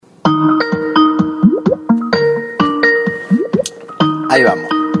Ahí vamos.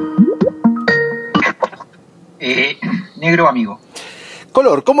 Negro amigo.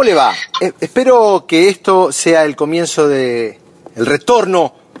 Color, ¿cómo le va? Espero que esto sea el comienzo de el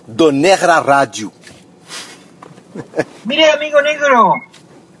retorno de Negra Radio. Mire, amigo negro,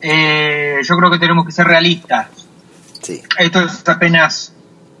 yo creo que tenemos que ser realistas. Sí. Esto es apenas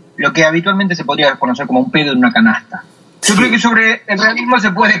lo que habitualmente se podría conocer como un pedo en una canasta. Yo creo que sobre el realismo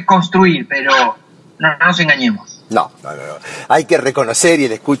se puede construir, pero no nos engañemos. No. Hay que reconocer, y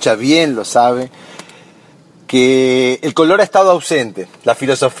él escucha bien, lo sabe, que el color ha estado ausente. La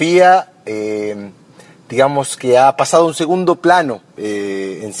filosofía, digamos que ha pasado a un segundo plano,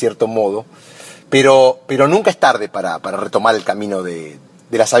 en cierto modo, pero nunca es tarde para retomar el camino de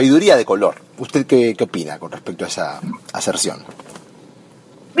la sabiduría de color. ¿Usted qué opina con respecto a esa aserción?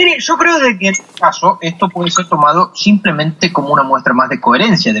 Mire, yo creo de que en este caso esto puede ser tomado simplemente como una muestra más de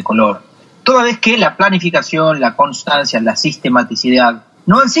coherencia de color, toda vez que la planificación, la constancia, la sistematicidad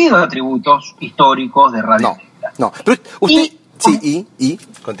no han sido atributos históricos de Radio Negra. No, pero usted... Sí,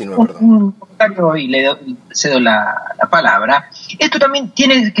 continúe, perdón. Un comentario y le cedo la palabra. Esto también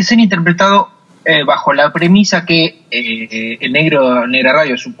tiene que ser interpretado bajo la premisa que el Negra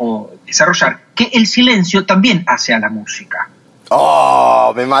Radio supo desarrollar, que el silencio también hace a la música.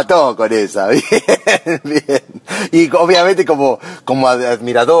 ¡Oh! Me mató con esa. Bien. Y obviamente como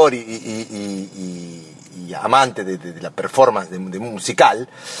admirador y amante de la performance de musical,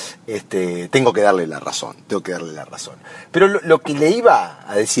 tengo que darle la razón. Pero lo que le iba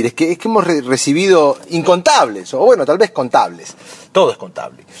a decir es que hemos recibido incontables, o bueno, tal vez contables, todo es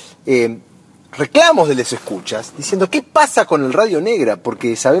contable, reclamos de les escuchas diciendo ¿qué pasa con el Radio Negra?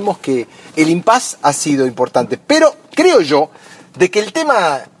 Porque sabemos que el impas ha sido importante, pero creo yo de que el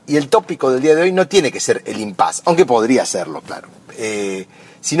tema y el tópico del día de hoy no tiene que ser el impas, aunque podría serlo, claro,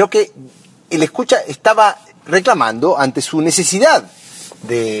 sino que el escucha estaba reclamando ante su necesidad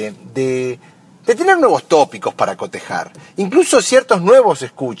de tener nuevos tópicos para cotejar. Incluso ciertos nuevos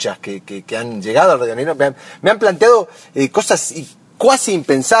escuchas que han llegado al Radio Negra me han planteado cosas cuasi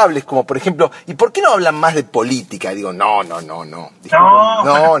impensables, como por ejemplo, ¿y por qué no hablan más de política? Digo, no.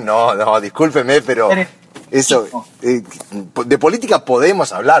 Discúlpeme, pero eso, de política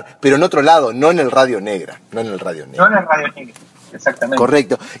podemos hablar, pero en otro lado, no en el Radio Negra. No en el Radio Negra, exactamente.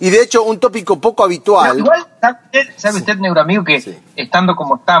 Correcto. Y de hecho, un tópico poco habitual... Pero igual, ¿sabe usted, negro amigo, que estando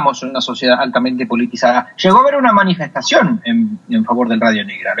como estamos en una sociedad altamente politizada, llegó a haber una manifestación en favor del Radio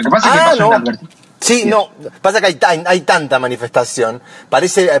Negra? Lo que pasa es que pasó inadvertido. Sí, no, pasa que hay tanta manifestación,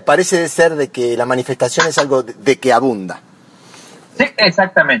 parece ser de que la manifestación es algo de que abunda. Sí,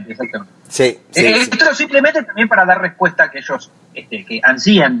 exactamente. Sí. Esto simplemente también para dar respuesta a aquellos que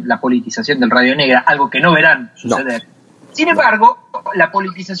ansían la politización del Radio Negra, algo que no verán suceder. Sin embargo, la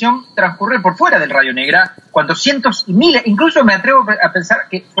politización transcurre por fuera del Radio Negra, cuando cientos y miles, incluso me atrevo a pensar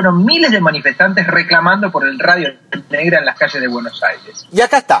que fueron miles de manifestantes reclamando por el Radio Negra en las calles de Buenos Aires. Y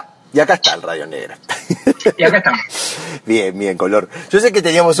acá está el Radio Negra. Y acá estamos. Bien, Color. Yo sé que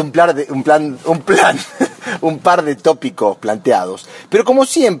teníamos un par de tópicos planteados, pero como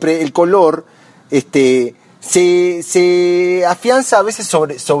siempre, el Color se afianza a veces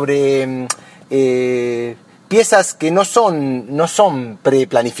sobre piezas que no son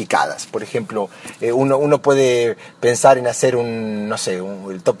preplanificadas. Por ejemplo, uno puede pensar en hacer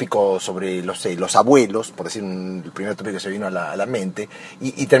el tópico sobre los abuelos, por decir el primer tópico que se vino a la mente,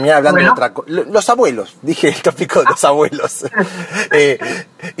 y terminar hablando de otra cosa. Los abuelos, dije el tópico de los abuelos.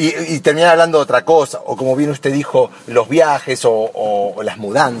 Y terminar hablando de otra cosa, o como bien usted dijo, los viajes o las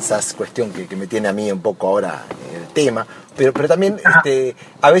mudanzas, cuestión que me tiene a mí un poco ahora el tema. Pero también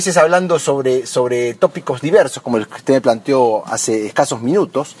a veces hablando sobre tópicos diversos, como el que usted me planteó hace escasos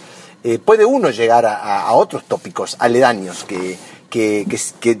minutos, puede uno llegar a otros tópicos aledaños que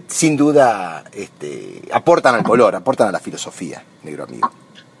sin duda aportan al color, aportan a la filosofía, negro amigo.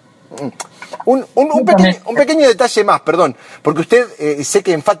 Un pequeño detalle más, perdón, porque usted sé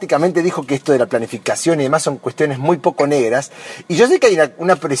que enfáticamente dijo que esto de la planificación y demás son cuestiones muy poco negras, y yo sé que hay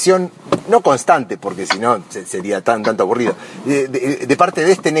una presión, no constante, porque si no sería tanto aburrido, de parte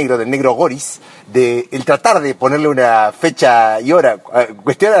de del negro Goris, de el tratar de ponerle una fecha y hora,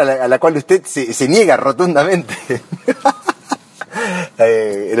 cuestión a la cual usted se niega rotundamente.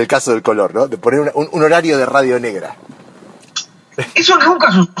 En el caso del color, ¿no? De poner un horario de Radio Negra. Eso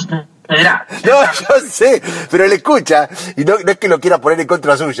nunca sucederá. No, yo sé, pero el escucha, y no es que lo quiera poner en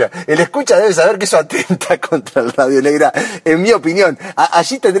contra suya, el escucha debe saber que eso atenta contra el Radio Negra, en mi opinión.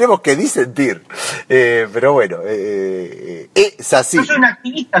 Allí tendremos que disentir. Pero bueno, es así. Yo soy un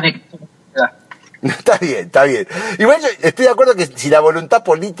activista de Está bien, está bien. Igual yo estoy de acuerdo que si la voluntad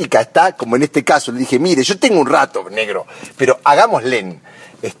política está, como en este caso, le dije, mire, yo tengo un rato, negro, pero hagámosle.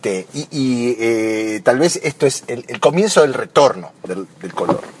 Tal vez esto es el comienzo del retorno del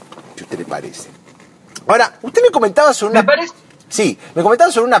color, si a usted le parece. Ahora, usted me comentaba sobre una... ¿Me parece? Sí, me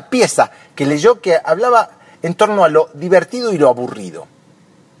comentaba sobre una pieza que leyó que hablaba en torno a lo divertido y lo aburrido.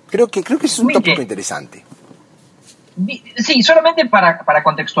 Creo que es un tópico interesante. Sí, solamente para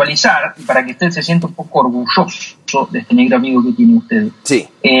contextualizar y para que usted se sienta un poco orgulloso de este negro amigo que tiene usted. Sí.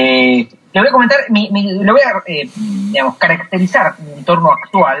 Le voy a comentar, le voy a caracterizar mi entorno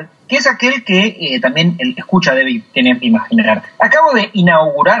actual, que es aquel que también el escucha debe tener que imaginar. Acabo de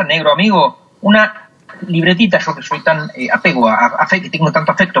inaugurar, negro amigo, una libretita, yo que soy tan que tengo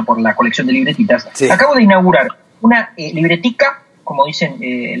tanto afecto por la colección de libretitas, sí. Acabo de inaugurar una libretica, como dicen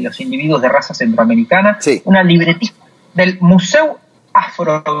los individuos de raza centroamericana, sí. Una libretica del Museu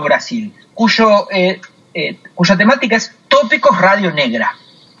Afro-Brasil, cuya temática es Tópicos Radio Negra.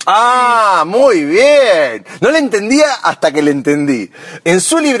 Ah, muy bien. No le entendía hasta que le entendí. En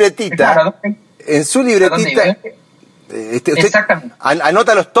su libretita, claro, usted exactamente.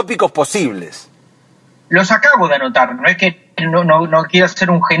 Anota los tópicos posibles. Los acabo de anotar, no es que no quiero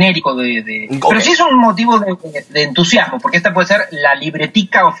ser un genérico okay. Pero sí es un motivo de entusiasmo, porque esta puede ser la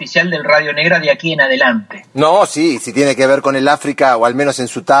libretica oficial del Radio Negra de aquí en adelante. No, sí, si tiene que ver con el África, o al menos en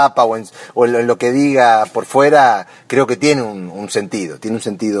su tapa, o en lo que diga por fuera, creo que tiene un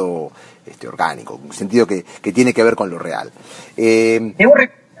sentido orgánico, un sentido que tiene que ver con lo real. Debo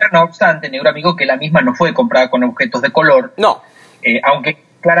recordar, no obstante, negro amigo, que la misma no fue comprada con objetos de color. No. Aunque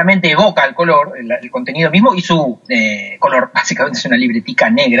claramente evoca el color, el contenido mismo, y su color básicamente es una libretica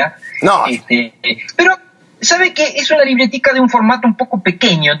negra. No. Pero, ¿sabe qué? Es una libretica de un formato un poco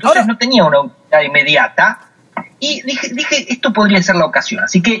pequeño, entonces no tenía una utilidad inmediata. Y dije, esto podría ser la ocasión.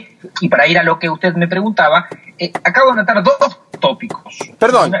 Así que, y para ir a lo que usted me preguntaba, acabo de anotar 2 tópicos.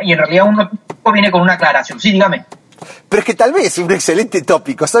 Perdón. Y en realidad uno viene con una aclaración. Sí, dígame. Pero es que tal vez un excelente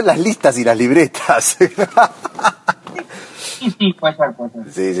tópico son las listas y las libretas. Sí, puede ser.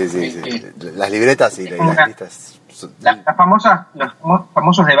 Sí. Las libretas y las listas. Los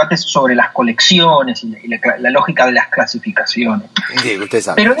famosos debates sobre las colecciones y la lógica de las clasificaciones. Sí, usted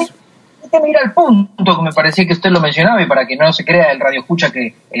sabe. Pero déjeme ir al punto que me parecía que usted lo mencionaba, y para que no se crea el radio escucha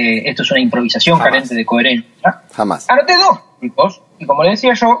que esto es una improvisación carente de coherencia. Jamás. Anoté 2 tópicos, y como le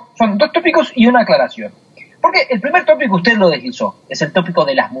decía yo, son 2 tópicos y una aclaración. Porque el primer tópico usted lo deslizó, es el tópico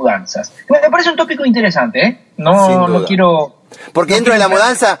de las mudanzas. Me parece un tópico interesante, ¿eh? No quiero... Porque dentro de la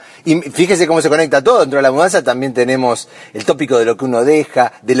mudanza, y fíjese cómo se conecta todo, dentro de la mudanza también tenemos el tópico de lo que uno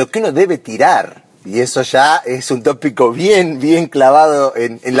deja, de lo que uno debe tirar. Y eso ya es un tópico bien clavado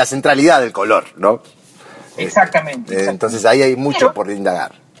en la centralidad del color, ¿no? Exactamente. Entonces ahí hay mucho por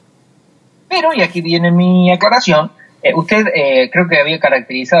indagar. Pero, y aquí viene mi aclaración, usted creo que había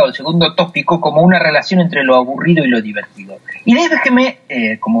caracterizado el segundo tópico como una relación entre lo aburrido y lo divertido. Y déjeme,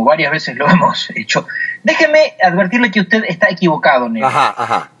 como varias veces lo hemos hecho, déjeme advertirle que usted está equivocado, negro.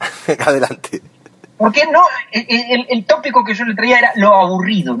 Ajá. Adelante. Porque no, el tópico que yo le traía era lo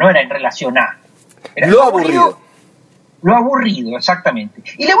aburrido, no era en relación a. Era lo aburrido. Lo aburrido, exactamente.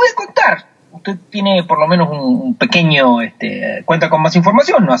 Y le voy a contar. Usted tiene por lo menos un pequeño, cuenta con más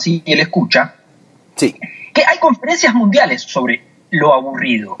información, ¿no? Así él escucha. Sí. Que hay conferencias mundiales sobre lo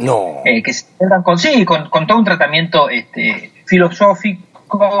aburrido. No. Que se celebran con todo un tratamiento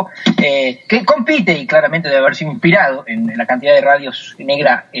filosófico, que compite, y claramente debe haber sido inspirado en la cantidad de radios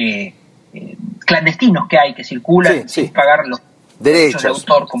negra clandestinos que hay, que circulan sin pagar los derechos de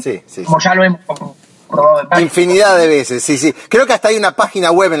autor, como ya lo hemos comprobado en infinidad de veces, sí. Creo que hasta hay una página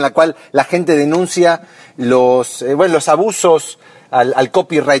web en la cual la gente denuncia los abusos al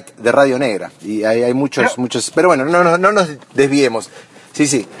copyright de Radio Negra, y hay muchos, pero bueno, no nos desviemos.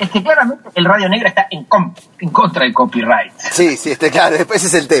 Sí. Es que claramente el Radio Negra está en contra del copyright. Sí, está claro, ese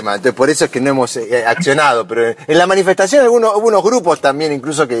es el tema, entonces por eso es que no hemos accionado, pero en la manifestación hubo unos grupos también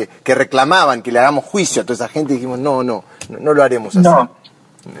incluso que reclamaban que le hagamos juicio a toda esa gente, y dijimos no lo haremos así. No,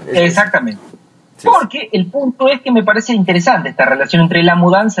 exactamente. Sí. Porque el punto es que me parece interesante esta relación entre la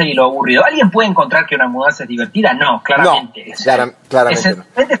mudanza y lo aburrido. ¿Alguien puede encontrar que una mudanza es divertida? No, claramente. No, claramente no.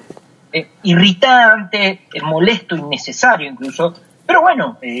 Es irritante, es molesto, innecesario incluso. Pero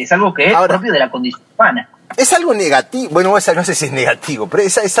bueno, es algo que es propio de la condición humana. Es algo negativo, bueno, no sé si es negativo, pero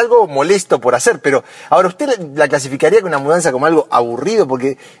es algo molesto por hacer. Pero ahora, ¿usted la clasificaría con una mudanza como algo aburrido?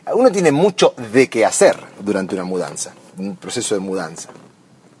 Porque uno tiene mucho de qué hacer durante una mudanza, un proceso de mudanza.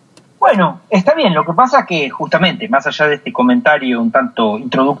 Bueno, está bien, lo que pasa que justamente, más allá de este comentario un tanto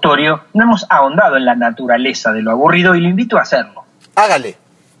introductorio, no hemos ahondado en la naturaleza de lo aburrido, y lo invito a hacerlo. Hágale.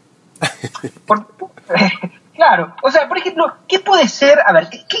 Claro, o sea, por ejemplo, ¿qué puede ser, a ver,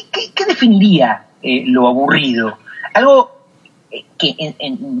 qué definiría lo aburrido? Algo que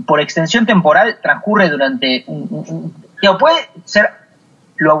por extensión temporal transcurre durante digamos, ¿puede ser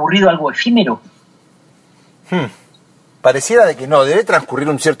lo aburrido algo efímero? Pareciera de que no, debe transcurrir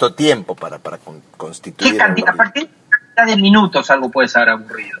un cierto tiempo para constituir. ¿Qué cantidad, a partir de qué cantidad de minutos algo puede ser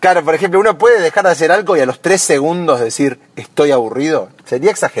aburrido? Claro, por ejemplo, uno puede dejar de hacer algo y a los 3 segundos decir estoy aburrido.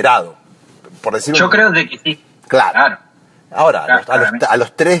 Sería exagerado, por decirlo. Yo creo de que sí. Claro. Ahora, Claro, a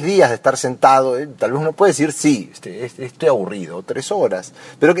los 3 días de estar sentado, tal vez uno puede decir, sí, estoy aburrido, 3 horas.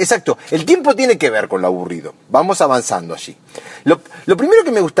 Pero exacto, el tiempo tiene que ver con lo aburrido. Vamos avanzando allí. Lo primero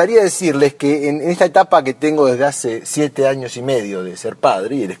que me gustaría decirles es que en esta etapa que tengo desde hace 7 años y medio de ser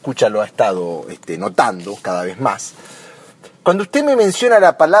padre, y el escucha lo ha estado notando cada vez más, cuando usted me menciona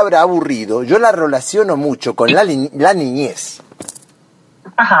la palabra aburrido, yo la relaciono mucho con la niñez.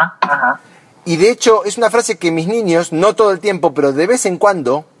 Ajá. Y de hecho es una frase que mis niños, no todo el tiempo, pero de vez en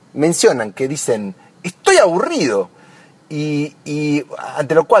cuando mencionan, que dicen, estoy aburrido. Y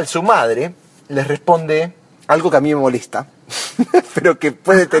ante lo cual su madre les responde algo que a mí me molesta, pero que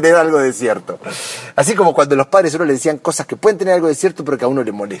puede tener algo de cierto. Así como cuando los padres solo le decían cosas que pueden tener algo de cierto, pero que a uno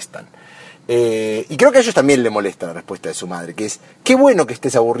le molestan. Y creo que a ellos también le molesta la respuesta de su madre, que es, qué bueno que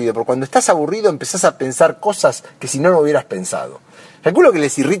estés aburrido, porque cuando estás aburrido empezás a pensar cosas que si no, no hubieras pensado. Calculo que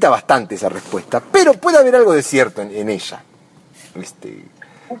les irrita bastante esa respuesta, pero puede haber algo de cierto en ella.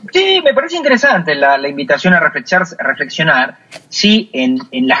 Sí, me parece interesante la invitación a reflexionar si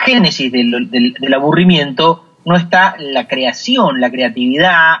en la génesis del aburrimiento no está la creación, la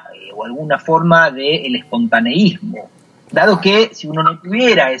creatividad o alguna forma del espontaneísmo. Dado que si uno no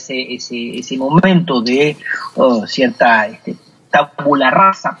tuviera ese momento de cierta tabula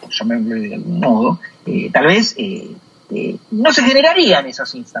rasa, por llamarlo de algún modo, tal vez no se generarían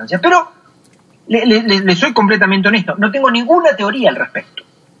esas instancias. Pero le soy completamente honesto, no tengo ninguna teoría al respecto.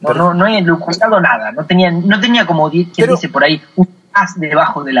 No he elucubrado nada, no tenía como quien dice por ahí un as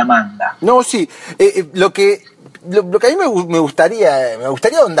debajo de la manga. No, sí, lo que a mí me gustaría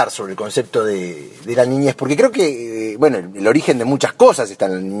ahondar sobre el concepto de la niñez, porque creo que, el origen de muchas cosas está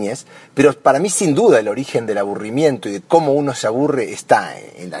en la niñez, pero para mí sin duda el origen del aburrimiento y de cómo uno se aburre está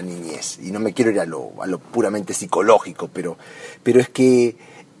en la niñez. Y no me quiero ir a lo puramente psicológico, pero es que,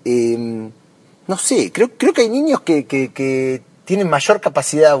 no sé, creo que hay niños que tienen mayor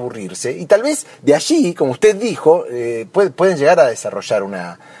capacidad de aburrirse y tal vez de allí, como usted dijo, pueden llegar a desarrollar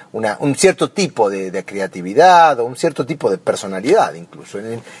un cierto tipo de creatividad o un cierto tipo de personalidad incluso.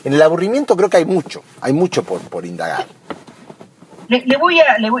 En el aburrimiento creo que hay mucho por indagar.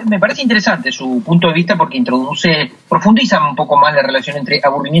 Me parece interesante su punto de vista porque profundiza un poco más la relación entre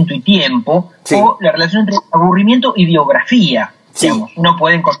aburrimiento y tiempo, sí, o la relación entre aburrimiento y biografía. Sí. Digamos, uno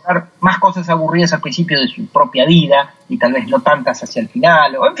puede encontrar más cosas aburridas al principio de su propia vida y tal vez no tantas hacia el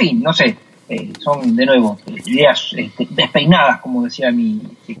final, o en fin, no sé, son de nuevo ideas despeinadas, como decía mi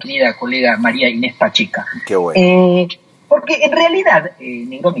querida colega María Inés Pacheca. Qué bueno. Porque en realidad,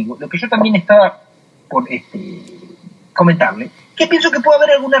 negro amigo, lo que yo también estaba por comentarle, que pienso que puede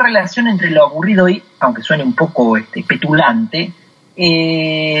haber alguna relación entre lo aburrido y, aunque suene un poco petulante,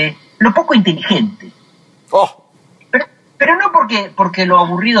 lo poco inteligente. ¡Oh! Pero no porque lo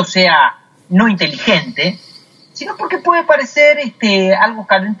aburrido sea no inteligente, sino porque puede parecer algo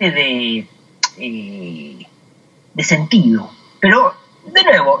carente de sentido. Pero, de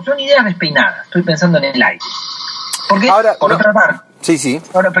nuevo, son ideas despeinadas. Estoy pensando en el aire. Porque, ahora, por otra parte... Sí.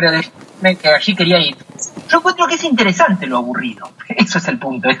 Ahora, pero que allí quería ir. Yo encuentro que es interesante lo aburrido. Eso es el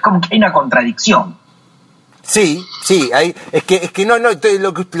punto. Es como que hay una contradicción. Sí, es que no,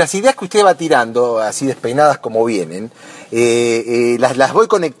 las ideas que usted va tirando, así despeinadas como vienen, las voy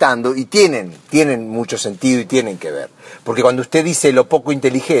conectando y tienen mucho sentido y tienen que ver. Porque cuando usted dice lo poco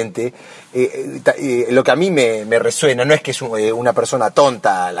inteligente, lo que a mí me resuena no es que es una persona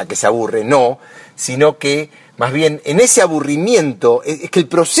tonta la que se aburre, no, sino que más bien en ese aburrimiento, es que el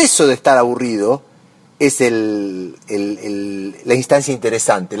proceso de estar aburrido es la instancia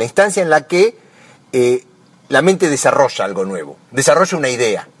interesante, la instancia en la que la mente desarrolla algo nuevo, desarrolla una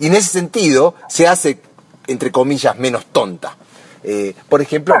idea, y en ese sentido se hace, entre comillas, menos tonta. Por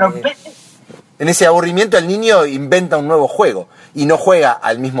ejemplo, claro, en ese aburrimiento el niño inventa un nuevo juego, y no juega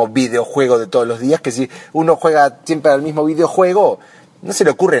al mismo videojuego de todos los días, que si uno juega siempre al mismo videojuego, no se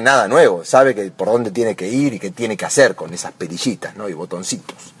le ocurre nada nuevo, sabe que por dónde tiene que ir y qué tiene que hacer con esas perillitas, ¿no? Y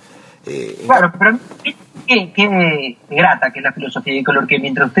botoncitos. Claro, pero qué grata que es la filosofía de color, que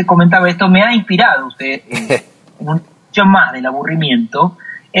mientras usted comentaba esto me ha inspirado usted en una condición más del aburrimiento,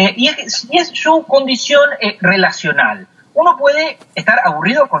 y es su condición relacional. uno puede estar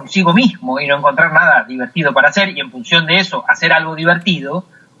aburrido consigo mismo y no encontrar nada divertido para hacer, y en función de eso hacer algo divertido,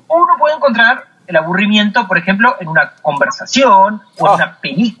 o uno puede encontrar el aburrimiento, por ejemplo, en una conversación o en una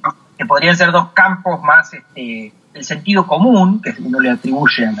película, que podrían ser dos campos más el sentido común, que uno le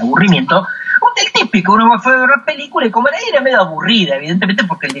atribuye al aburrimiento. El típico, uno fue a ver una película y como era medio aburrida, evidentemente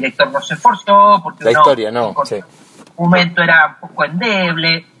porque el director no se esforzó, porque la historia no, sí. El argumento era un poco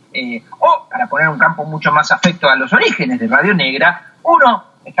endeble, o para poner un campo mucho más afecto a los orígenes de Radio Negra, uno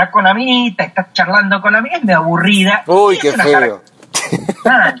está con la minita, está charlando con la minita, es medio aburrida. Uy, qué feo.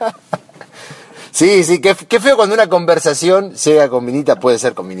 Sí, qué feo cuando una conversación, sea con minita, puede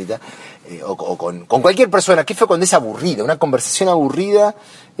ser con minita, o con cualquier persona, qué feo cuando es aburrida, una conversación aburrida,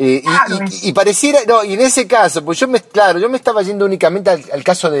 y pareciera, no, y en ese caso, pues yo me estaba yendo únicamente al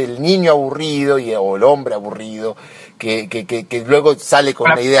caso del niño aburrido o el hombre aburrido, que luego sale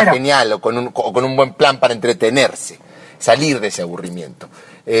con una idea genial o con un buen plan para entretenerse, salir de ese aburrimiento.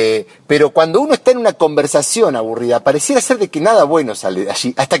 Pero cuando uno está en una conversación aburrida, pareciera ser de que nada bueno sale de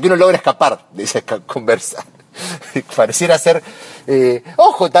allí, hasta que uno logra escapar de esa conversa. Pareciera ser,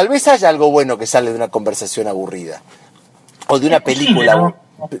 ojo, tal vez haya algo bueno que sale de una conversación aburrida, o de una película, ¿no?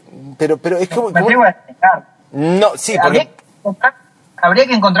 pero es como... No, sí, porque... Habría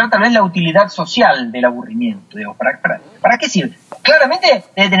que encontrar tal vez la utilidad social del aburrimiento. Digo, ¿para qué sirve? Claramente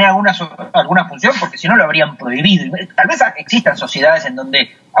debe tener alguna función, porque si no lo habrían prohibido. Tal vez existan sociedades en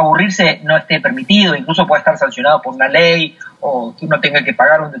donde aburrirse no esté permitido, incluso puede estar sancionado por una ley, o que uno tenga que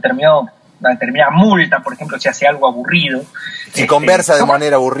pagar una determinada multa, por ejemplo, si hace algo aburrido. Si conversa de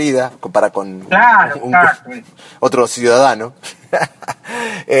manera aburrida con otro ciudadano.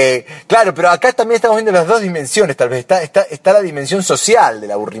 Claro, pero acá también estamos viendo las dos dimensiones, tal vez. Está la dimensión social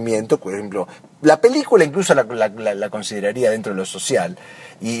del aburrimiento, por ejemplo. La película incluso la consideraría dentro de lo social,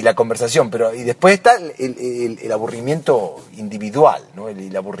 y la conversación, y después está el aburrimiento individual, ¿no?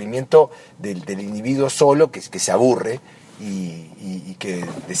 El aburrimiento del individuo solo que se aburre y que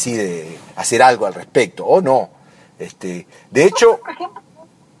decide hacer algo al respecto, o no. De hecho... Por ejemplo,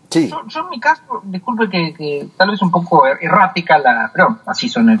 sí. Yo en mi caso, disculpe que tal vez un poco errática, pero así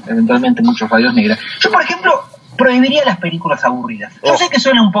son eventualmente muchos radios negras. Yo, por ejemplo, prohibiría las películas aburridas. Yo sé que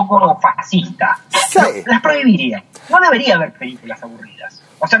suena un poco fascista, pero las prohibiría. No debería haber películas aburridas.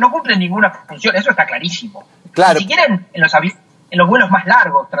 O sea, no cumplen ninguna función, eso está clarísimo. Claro. Ni siquiera en los vuelos más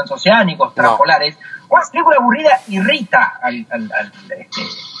largos, transoceánicos, transpolares, una película aburrida irrita al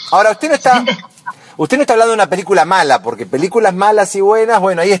Ahora, usted no está hablando de una película mala, porque películas malas y buenas,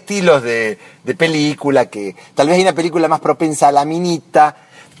 bueno, hay estilos de película que tal vez hay una película más propensa a la minita,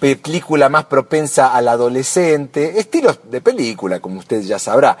 película más propensa al adolescente, estilos de película, como usted ya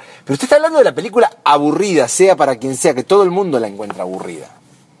sabrá. Pero usted está hablando de la película aburrida, sea para quien sea, que todo el mundo la encuentra aburrida.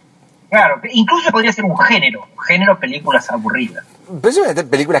 Claro, incluso podría ser un género películas aburridas. Pero eso es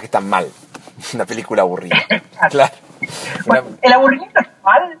películas que están mal, una película aburrida. Claro. Bueno, ¿el aburrimiento es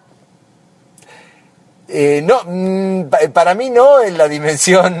mal? No, para mí no en la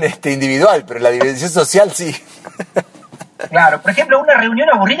dimensión individual, pero en la dimensión social sí. Claro, por ejemplo, una reunión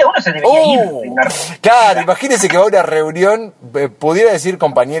aburrida uno se debería ir. Claro, imagínense que va a una reunión, pudiera decir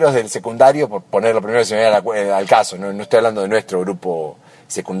compañeros del secundario, por poner lo primero que se me viene al caso, no estoy hablando de nuestro grupo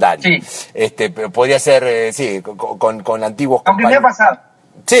secundario. Sí. Pero podría ser, sí, con antiguos compañeros. Aunque me ha pasado.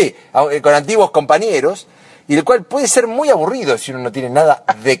 Sí, con antiguos compañeros, y el cual puede ser muy aburrido si uno no tiene nada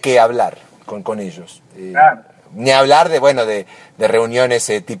de qué hablar con ellos. Claro. Ni hablar de reuniones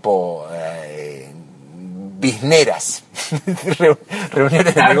tipo bizneras,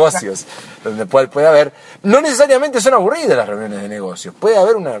 reuniones de negocios, donde puede haber, no necesariamente son aburridas las reuniones de negocios, puede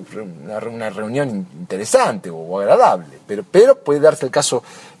haber una reunión interesante o agradable, pero puede darse el caso,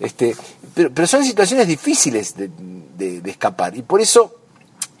 pero son situaciones difíciles de escapar, y por eso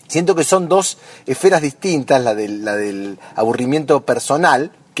siento que son dos esferas distintas, la del aburrimiento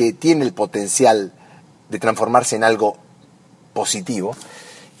personal, que tiene el potencial de transformarse en algo positivo,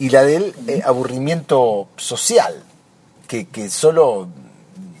 y la del aburrimiento social, que solo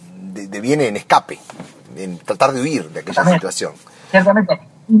deviene en escape, en tratar de huir de aquella situación. Ciertamente.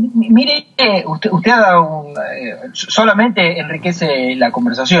 Mire, usted ha dado solamente enriquece la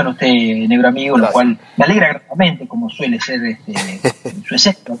conversación, usted, negro amigo, lo cual me alegra gratamente, como suele ser su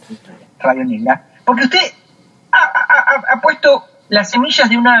excepto Radio Negra, porque usted ha puesto las semillas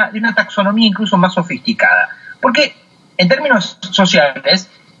de una taxonomía incluso más sofisticada, porque en términos sociales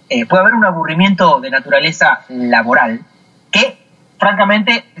puede haber un aburrimiento de naturaleza laboral que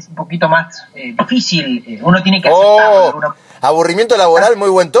francamente es un poquito más difícil, uno tiene que aceptarlo. Aburrimiento laboral, muy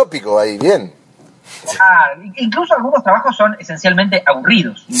buen tópico ahí, bien. Incluso algunos trabajos son esencialmente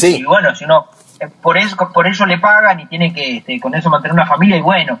aburridos. Sí. Y bueno, si uno por eso le pagan y tiene que con eso mantener una familia, y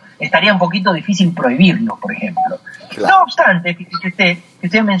bueno, estaría un poquito difícil prohibirlo, por ejemplo. Claro. No obstante, que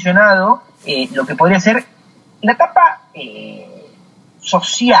usted ha mencionado lo que podría ser la etapa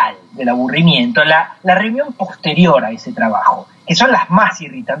social del aburrimiento, la reunión posterior a ese trabajo, que son las más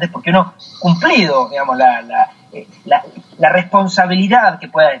irritantes, porque uno, cumplido, digamos, la responsabilidad que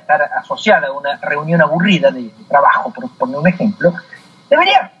pueda estar asociada a una reunión aburrida de trabajo, por poner un ejemplo,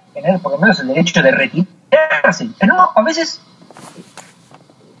 debería tener por lo menos el derecho de retirarse, pero no, a veces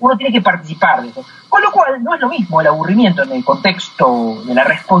uno tiene que participar de eso, con lo cual no es lo mismo el aburrimiento en el contexto de la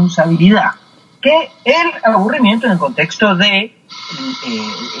responsabilidad que el aburrimiento en el contexto de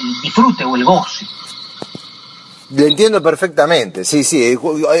el disfrute o el goce. Lo entiendo perfectamente, sí.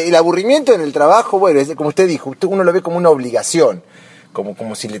 El aburrimiento en el trabajo, bueno, es como usted dijo, uno lo ve como una obligación,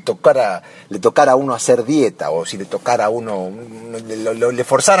 como si le tocara a uno hacer dieta, o si le tocara a uno, le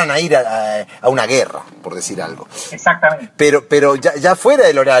forzaran a ir a una guerra, por decir algo. Exactamente. Pero ya fuera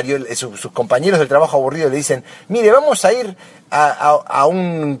del horario, sus compañeros del trabajo aburrido le dicen, mire, vamos a ir a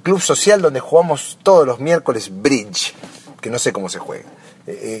un club social donde jugamos todos los miércoles bridge, que no sé cómo se juega.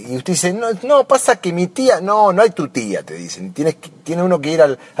 Y usted dice, no, pasa que mi tía, no hay tu tía, te dicen. Tiene uno que ir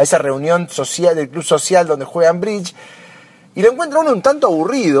a esa reunión social del club social donde juegan bridge, y lo encuentra uno un tanto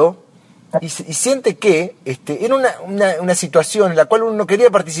aburrido, y siente que era una situación en la cual uno no quería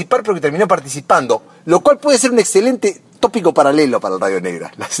participar, pero que terminó participando, lo cual puede ser un excelente tópico paralelo para el Radio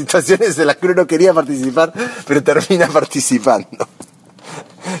Negra. Las situaciones en las que uno no quería participar, pero termina participando.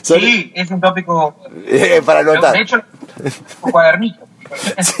 Sí, es un tópico para anotar. De hecho, un cuadernito.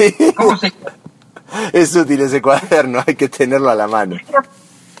 Sí. ¿Cómo se...? Es útil ese cuaderno, hay que tenerlo a la mano.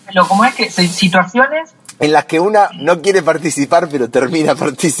 Pero como es que situaciones en las que una no quiere participar, pero termina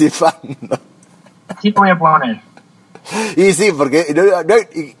participando. Sí, voy a poner. Y sí, porque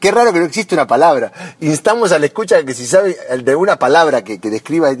qué raro que no existe una palabra. Instamos a la escucha que si sabe de una palabra que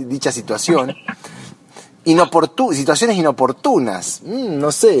describa dicha situación. Situaciones inoportunas.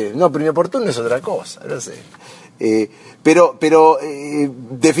 No sé, pero inoportuno es otra cosa, no sé. Pero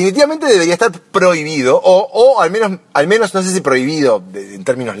definitivamente debería estar prohibido, o al menos no sé si prohibido en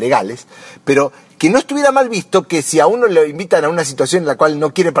términos legales, pero que no estuviera mal visto que si a uno le invitan a una situación en la cual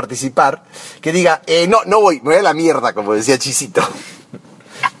no quiere participar, que diga, no voy, me voy a la mierda, como decía Chisito.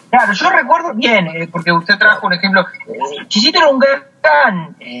 Claro, yo recuerdo bien, porque usted trajo un ejemplo, Chisito era un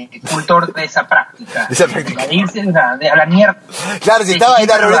gran cultor de esa práctica. De irse a la mierda. Claro, si estaba en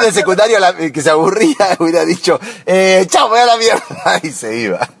la reunión de secundario que se aburría, hubiera dicho, chao, voy a la mierda, y se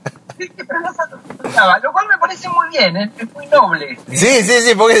iba. Pero no se trataba, lo cual me parece muy bien, es muy noble.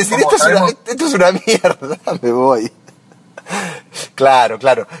 Sí, porque decir, esto es una mierda, me voy. Claro.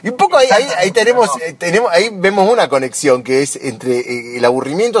 Y un poco ahí tenemos, ahí vemos una conexión que es entre el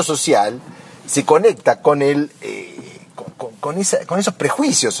aburrimiento social, se conecta con con esos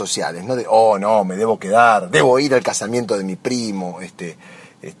prejuicios sociales, ¿no? De, no, me debo quedar, debo ir al casamiento de mi primo,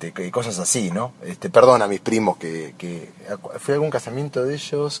 cosas así, ¿no? Perdona a mis primos que ¿fue algún casamiento de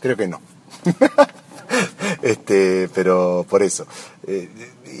ellos? Creo que no. Pero por eso.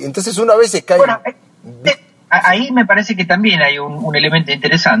 Entonces uno a veces cae... Bueno, ahí me parece que también hay un elemento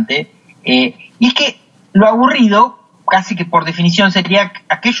interesante, y es que lo aburrido, casi que por definición, sería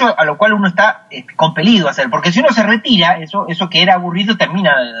aquello a lo cual uno está compelido a hacer, porque si uno se retira, eso que era aburrido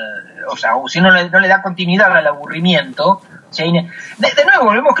termina, o si uno no le da continuidad al aburrimiento, de nuevo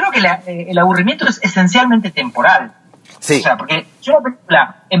volvemos, creo que el aburrimiento es esencialmente temporal. Sí. Porque si una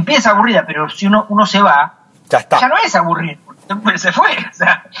película empieza aburrida, pero si uno se va, ya no es aburrido, porque se fue,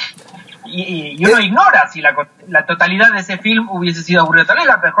 y uno ignora si la totalidad de ese film hubiese sido aburrido. Tal vez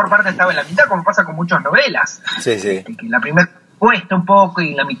la mejor parte estaba en la mitad, como pasa con muchas novelas. Sí. Que la primera cuesta un poco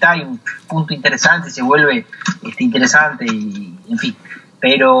y en la mitad hay un punto interesante, se vuelve interesante y en fin.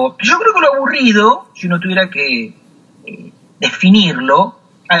 Pero yo creo que lo aburrido, si uno tuviera que definirlo,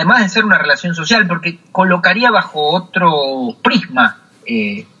 además de ser una relación social, porque colocaría bajo otro prisma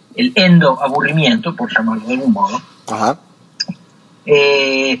el endoaburrimiento, por llamarlo de algún modo. Ajá.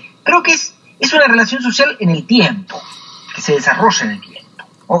 Creo que es una relación social en el tiempo, que se desarrolla en el tiempo,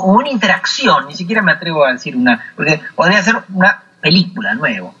 o una interacción, ni siquiera me atrevo a decir porque podría ser una película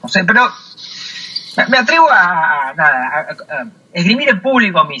nuevo, no sé, pero me atrevo a esgrimir en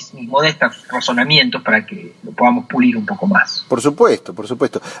público mis modestos razonamientos para que lo podamos pulir un poco más. Por supuesto.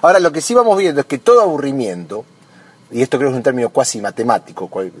 Ahora, lo que sí vamos viendo es que todo aburrimiento, y esto creo que es un término cuasi matemático,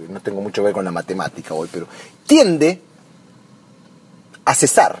 no tengo mucho que ver con la matemática hoy, pero tiende a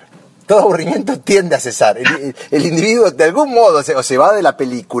cesar, todo aburrimiento tiende a cesar. El individuo de algún modo o se va de la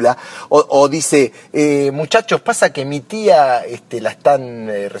película o dice, muchachos, pasa que mi tía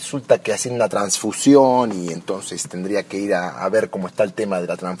resulta que haciendo una transfusión y entonces tendría que ir a ver cómo está el tema de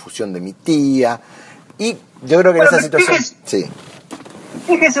la transfusión de mi tía. Y yo creo que en esa situación... Sí.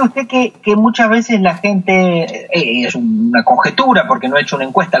 Fíjese usted que muchas veces la gente, es una conjetura porque no he hecho una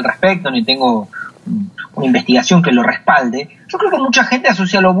encuesta al respecto ni tengo una investigación que lo respalde. Yo creo que mucha gente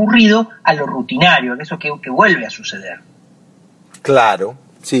asocia lo aburrido a lo rutinario, a eso que vuelve a suceder. Claro,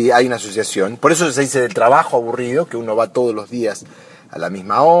 sí, hay una asociación. Por eso se dice del trabajo aburrido, que uno va todos los días a la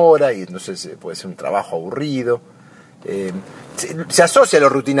misma hora y entonces puede ser un trabajo aburrido. Se asocia a lo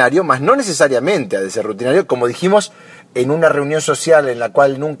rutinario, mas no necesariamente a de ser rutinario, como dijimos en una reunión social en la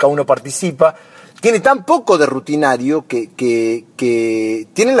cual nunca uno participa, tiene tan poco de rutinario que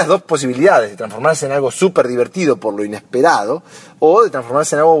tienen las dos posibilidades, de transformarse en algo súper divertido por lo inesperado, o de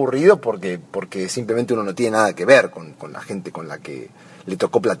transformarse en algo aburrido porque simplemente uno no tiene nada que ver con la gente con la que le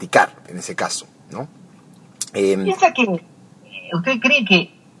tocó platicar, en ese caso, ¿no? ¿Piensa que usted cree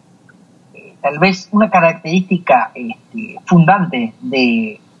que tal vez una característica fundante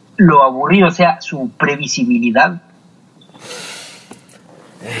de lo aburrido sea su previsibilidad?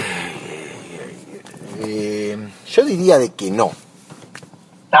 Yo diría de que no.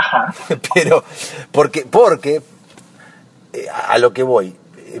 Ajá. Pero, porque a lo que voy,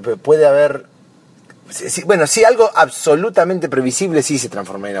 puede haber... Si algo absolutamente previsible sí se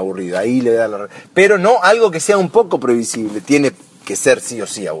transforma en aburrido, ahí le da pero no algo que sea un poco previsible, tiene que ser sí o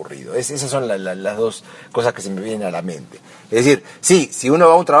sí aburrido. Esas son las dos cosas que se me vienen a la mente. Es decir, sí, si uno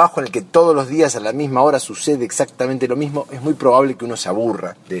va a un trabajo en el que todos los días a la misma hora sucede exactamente lo mismo, es muy probable que uno se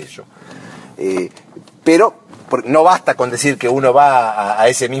aburra de ello. Pero no basta con decir que uno va a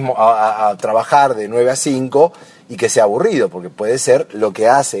ese mismo a trabajar de 9 a 5 y que sea aburrido, porque puede ser lo que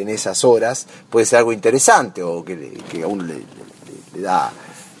hace en esas horas, puede ser algo interesante o que a uno le da,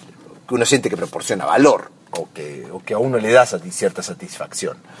 que uno siente que proporciona valor o que a uno le da cierta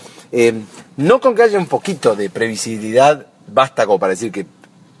satisfacción. No con que haya un poquito de previsibilidad basta como para decir que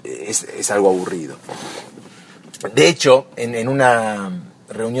es algo aburrido. De hecho, en una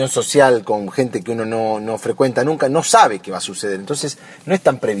reunión social con gente que uno no frecuenta nunca, no sabe qué va a suceder, entonces no es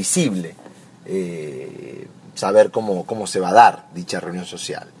tan previsible saber cómo se va a dar dicha reunión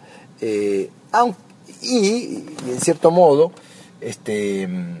social. Y en cierto modo,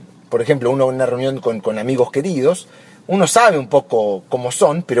 por ejemplo, uno en una reunión con amigos queridos, uno sabe un poco cómo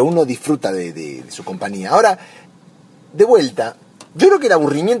son, pero uno disfruta de su compañía. Ahora, de vuelta, yo creo que el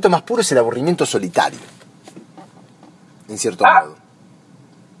aburrimiento más puro es el aburrimiento solitario, en cierto modo.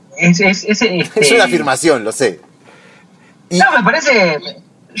 Es una afirmación, lo sé. No, me parece...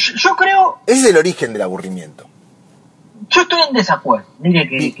 Yo creo... Ese es el origen del aburrimiento. Yo estoy en desacuerdo. Mire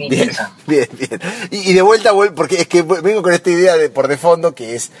que interesante. Bien. Y de vuelta, porque es que vengo con esta idea por de fondo,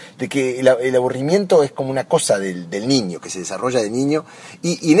 que es de que el aburrimiento es como una cosa del niño, que se desarrolla de niño.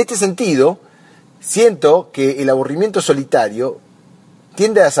 Y en este sentido, siento que el aburrimiento solitario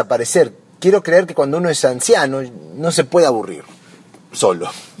tiende a desaparecer. Quiero creer que cuando uno es anciano no se puede aburrir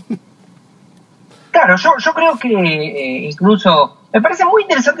solo. Claro, yo creo que incluso... Me parece muy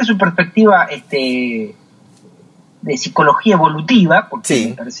interesante su perspectiva de psicología evolutiva, porque sí,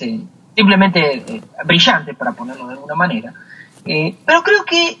 me parece simplemente brillante, para ponerlo de alguna manera. Pero creo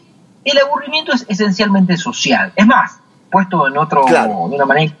que el aburrimiento es esencialmente social. Es más, puesto en de una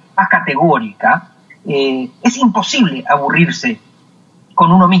manera más categórica, es imposible aburrirse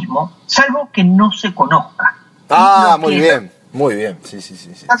con uno mismo, salvo que no se conozca. Muy bien, sí.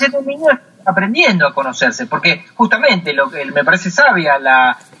 Haciendo un niño aprendiendo a conocerse, porque justamente lo que me parece sabia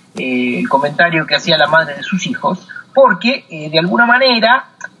el comentario que hacía la madre de sus hijos, porque de alguna manera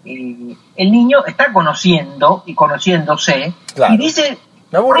el niño está conociendo y conociéndose, y dice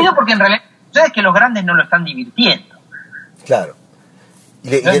aburrido porque en realidad es que los grandes no lo están divirtiendo. Claro.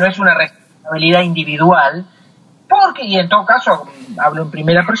 No es una responsabilidad individual, porque, y en todo caso hablo en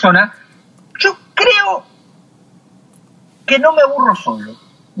primera persona, yo creo que no me aburro solo,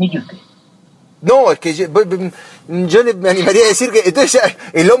 ni que usted. No, es que yo me animaría a decir que entonces ya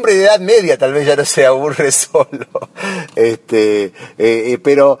el hombre de edad media tal vez ya no se aburre solo.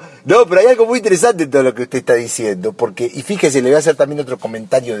 Pero hay algo muy interesante en todo lo que usted está diciendo, porque, y fíjese, le voy a hacer también otro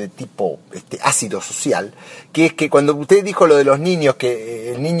comentario de tipo ácido social, que es que cuando usted dijo lo de los niños,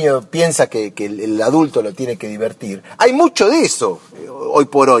 que el niño piensa que el adulto lo tiene que divertir, hay mucho de eso hoy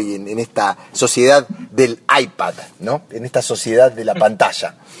por hoy en esta sociedad del iPad, ¿no? En esta sociedad de la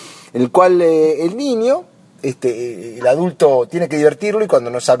pantalla, en el cual el niño el adulto tiene que divertirlo y cuando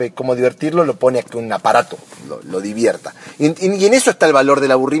no sabe cómo divertirlo lo pone a que un aparato lo divierta. Y en eso está el valor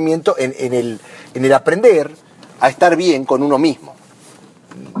del aburrimiento, en el aprender a estar bien con uno mismo.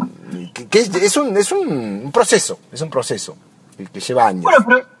 Que es un proceso que lleva años. Bueno,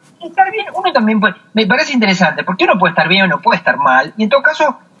 pero estar bien, uno también puede, me parece interesante, porque uno puede estar bien o no puede estar mal, y en todo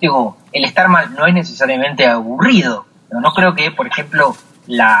caso, digo, el estar mal no es necesariamente aburrido. No creo que, por ejemplo,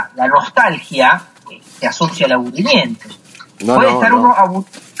 la nostalgia se asocia al aburrimiento. Puede estar uno aburrido,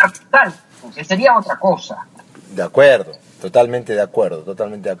 que sería otra cosa. De acuerdo, totalmente de acuerdo.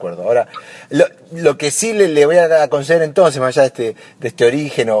 Ahora, lo que sí le voy a conceder entonces, más allá de este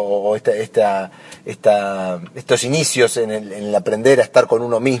origen o estos inicios en el aprender a estar con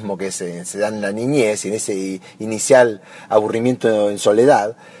uno mismo que se da en la niñez y en ese inicial aburrimiento en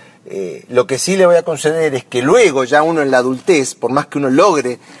soledad, lo que sí le voy a conceder es que luego ya uno en la adultez, por más que uno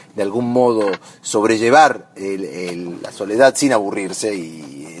logre de algún modo sobrellevar la soledad sin aburrirse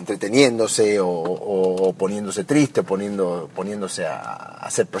y entreteniéndose o poniéndose triste o poniéndose a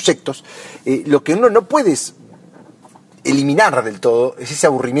hacer proyectos, lo que uno no puede eliminar del todo es ese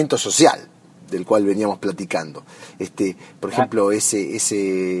aburrimiento social del cual veníamos platicando. Por ejemplo,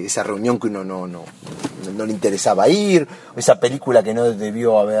 esa reunión que uno no le interesaba ir, o esa película que no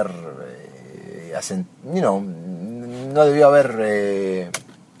debió haber no debió haber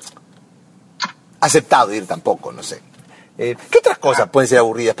aceptado ir tampoco, no sé. ¿Qué otras cosas pueden ser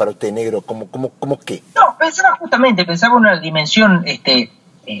aburridas para usted, negro? ¿Cómo qué? No, pensaba una dimensión de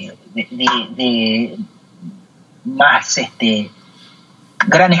más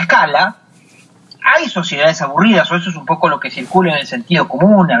gran escala. Hay sociedades aburridas, o eso es un poco lo que circula en el sentido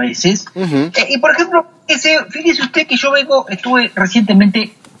común a veces. Uh-huh. Y por ejemplo, fíjese usted que estuve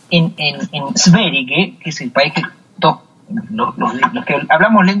recientemente en Sverige, que es el país que los que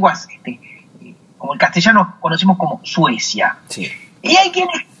hablamos lenguas como el castellano conocemos como Suecia. Sí. Y hay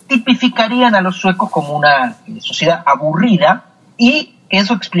quienes tipificarían a los suecos como una sociedad aburrida, y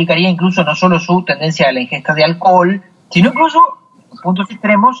eso explicaría incluso no solo su tendencia a la ingesta de alcohol, sino incluso puntos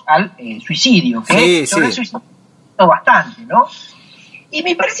extremos al suicidio, que sobre el suicidio bastante, ¿no? Y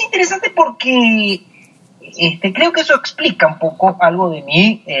me parece interesante porque creo que eso explica un poco algo de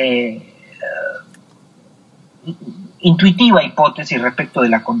mi intuitiva hipótesis respecto de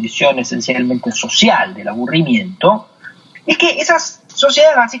la condición esencialmente social del aburrimiento. Es que esas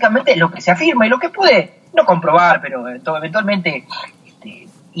sociedades básicamente lo que se afirma y lo que pude no comprobar, pero eventualmente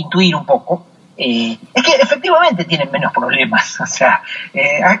intuir un poco, es que efectivamente tienen menos problemas. O sea,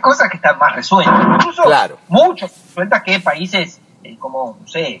 hay cosas que están más resueltas, incluso muchas resueltas que países como, no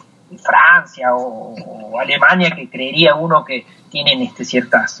sé, Francia o Alemania, que creería uno que tienen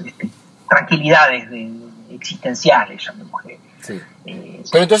ciertas tranquilidades existenciales, llamémosle. Sí.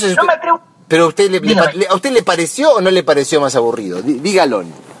 Pero entonces, pero ¿a usted le pareció o no le pareció más aburrido? Dígalo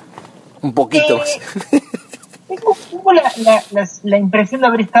un poquito más. Tengo la impresión de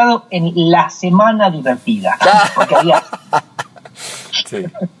haber estado en la semana divertida. Porque había... Sí.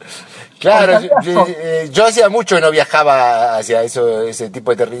 Claro, yo hacía mucho que no viajaba hacia ese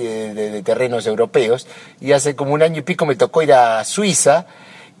tipo de terrenos europeos, y hace como un año y pico me tocó ir a Suiza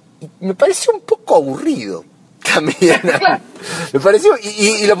y me pareció un poco aburrido también. Me pareció,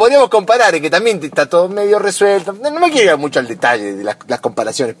 y lo podríamos comparar, en que también está todo medio resuelto. No me quiero ir mucho al detalle de las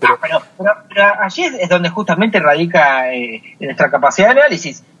comparaciones, pero allí es donde justamente radica nuestra capacidad de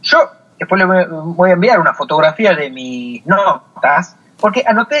análisis. Yo después le voy a enviar una fotografía de mis notas, porque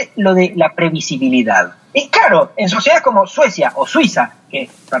anoté lo de la previsibilidad. Y claro, en sociedades como Suecia o Suiza, que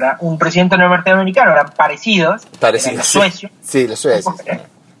para un presidente norteamericano eran parecidos, los suecios, sí, los suecios,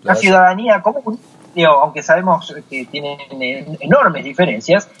 la ciudadanía común, aunque sabemos que tienen enormes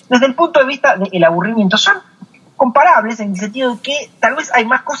diferencias, desde el punto de vista del aburrimiento son comparables en el sentido de que tal vez hay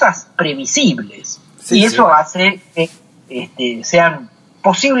más cosas previsibles, y eso hace que sean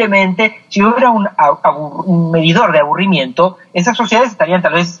posiblemente, si hubiera un medidor de aburrimiento, esas sociedades estarían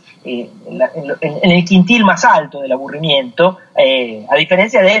tal vez en el quintil más alto del aburrimiento, a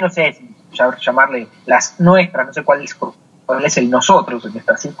diferencia de, no sé, llamarle las nuestras, no sé cuál es el nosotros en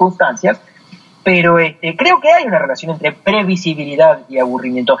estas circunstancias, pero creo que hay una relación entre previsibilidad y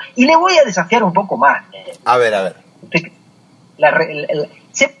aburrimiento. Y le voy a desafiar un poco más. A ver.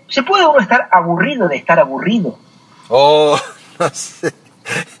 ¿Se puede uno estar aburrido de estar aburrido? Oh, no sé.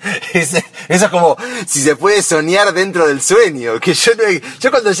 Eso es como si se puede soñar dentro del sueño, que yo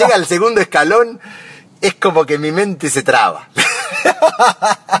cuando llega al segundo escalón es como que mi mente se traba.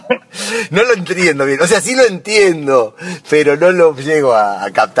 No lo entiendo bien, o sea, sí lo entiendo, pero no lo llego a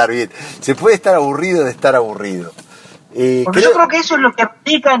captar bien. Se puede estar aburrido de estar aburrido. Porque yo creo que eso es lo que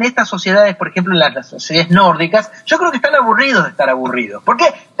aplica en estas sociedades, por ejemplo, en las sociedades nórdicas. Yo creo que están aburridos de estar aburridos. Porque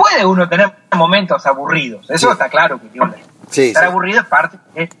puede uno tener momentos aburridos, eso está claro. Que estar aburrido es parte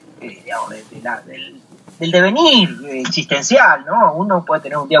del devenir existencial, ¿no? Uno puede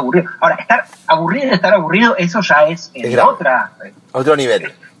tener un día aburrido. Ahora, estar aburrido, eso ya es otro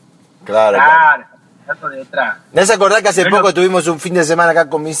nivel. Claro. ¿Me hace acordar que hace poco tuvimos un fin de semana acá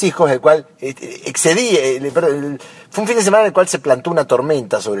con mis hijos, el cual fue un fin de semana en el cual se plantó una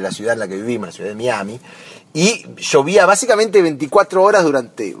tormenta sobre la ciudad en la que vivimos, la ciudad de Miami, y llovía básicamente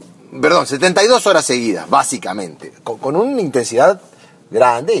 72 horas seguidas, básicamente, con una intensidad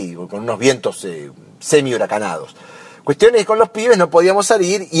grande y con unos vientos semi-huracanados. Cuestiones con los pibes no podíamos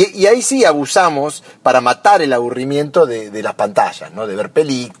salir y ahí sí abusamos para matar el aburrimiento de las pantallas, ¿no? De ver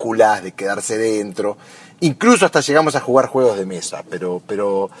películas, de quedarse dentro, incluso hasta llegamos a jugar juegos de mesa,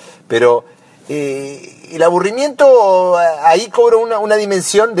 pero el aburrimiento ahí cobra una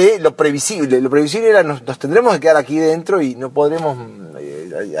dimensión de lo previsible. Lo previsible era nos tendremos que quedar aquí dentro y no podremos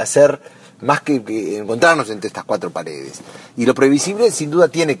hacer más que encontrarnos entre estas cuatro paredes. Y lo previsible sin duda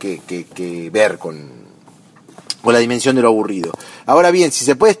tiene que ver con la dimensión de lo aburrido. Ahora bien, si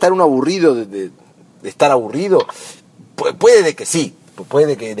se puede estar uno aburrido de estar aburrido, puede de que sí,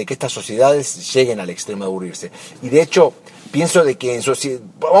 puede de que estas sociedades lleguen al extremo de aburrirse. Y de hecho, pienso de que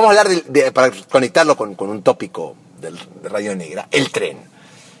vamos a hablar para conectarlo con un tópico de Radio Negra, el tren.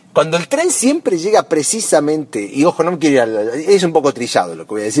 Cuando el tren siempre llega precisamente, y ojo, no me quiero ir es un poco trillado lo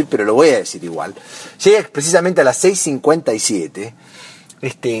que voy a decir, pero lo voy a decir igual, llega precisamente a las 6:57,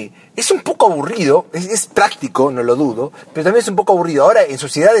 es un poco aburrido, es práctico, no lo dudo, pero también es un poco aburrido. Ahora, en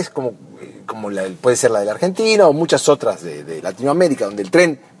sociedades como puede ser la de la Argentina o muchas otras de Latinoamérica, donde el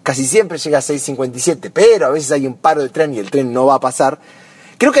tren casi siempre llega a 6:57, pero a veces hay un paro de tren y el tren no va a pasar,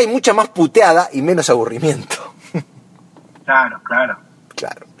 creo que hay mucha más puteada y menos aburrimiento. Claro.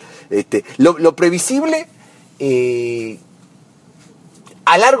 Lo previsible,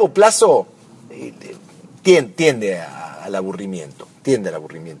 a largo plazo, tiende al aburrimiento.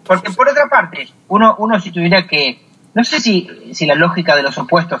 Porque por otra parte, uno si tuviera que, no sé si la lógica de los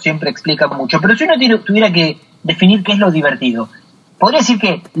opuestos siempre explica mucho, pero si uno tuviera que definir qué es lo divertido, ¿podría decir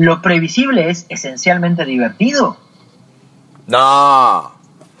que lo previsible es esencialmente divertido? No.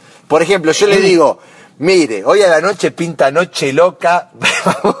 Por ejemplo, yo le digo, mire, hoy a la noche pinta noche loca,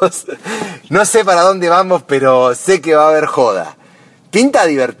 vamos, no sé para dónde vamos, pero sé que va a haber joda. Pinta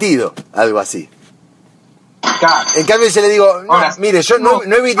divertido, algo así. Claro. En cambio yo le digo, no, ahora, mire, yo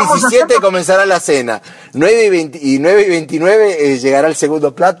 9:17 comenzará la cena, 9:29 llegará el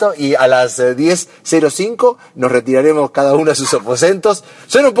segundo plato y a las 10:05 nos retiraremos cada uno a sus aposentos.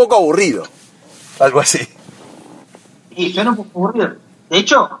 Suena un poco aburrido, algo así. Sí, suena un poco aburrido. De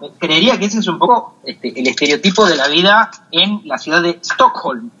hecho, creería que ese es un poco el estereotipo de la vida en la ciudad de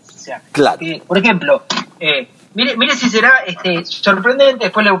Stockholm. O sea, claro. Por ejemplo, mire si será sorprendente,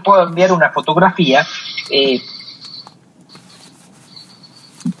 después le puedo enviar una fotografía.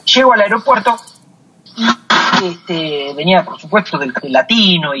 Llego al aeropuerto y venía, por supuesto, del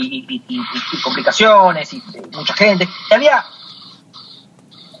latino y complicaciones y mucha gente. Y había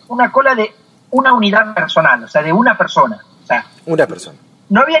una cola de una unidad personal, o sea, de una persona. O sea, una persona.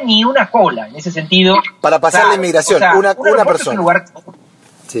 No había ni una cola en ese sentido. Para pasar la inmigración, o sea, una persona. Lugar,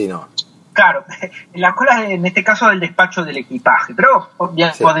 sí, no. Claro, la cola en este caso del despacho del equipaje, pero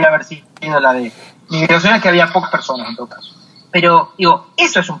ya sí. Podría haber sido la de migraciones, que había pocas personas en todo caso. Pero, digo,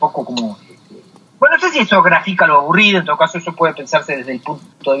 eso es un poco como... Bueno, no sé si eso grafica lo aburrido, en todo caso eso puede pensarse desde el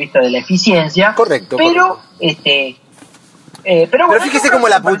punto de vista de la eficiencia. Correcto. Pero, pero fíjese cómo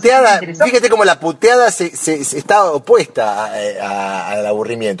la puteada se está opuesta al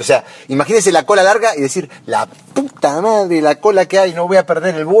aburrimiento. O sea, imagínese la cola larga y decir, la puta madre, la cola que hay, no voy a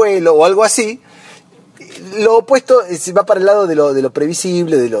perder el vuelo o algo así. Lo opuesto va para el lado de lo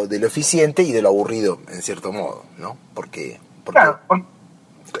previsible, de lo eficiente y de lo aburrido, en cierto modo, ¿no? Porque claro,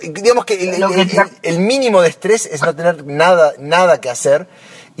 digamos que el mínimo de estrés es no tener nada que hacer.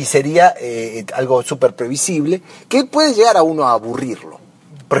 Y sería algo súper previsible que puede llegar a uno a aburrirlo.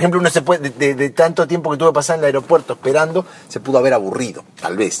 Por ejemplo, uno se puede, de tanto tiempo que tuve pasado en el aeropuerto esperando, se pudo haber aburrido,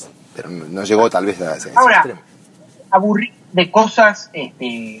 tal vez, pero no llegó tal vez a ese extremo. Aburrir de cosas,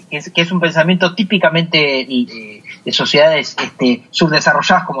 que es un pensamiento típicamente de sociedades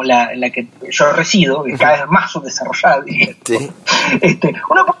subdesarrolladas como la en la que yo resido, que cada vez más subdesarrollada. Sí.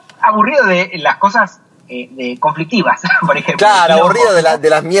 Uno aburrido de las cosas de conflictivas, por ejemplo. Claro, aburrido de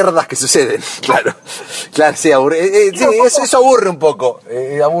las mierdas que suceden. Claro, sí, eso aburre un poco,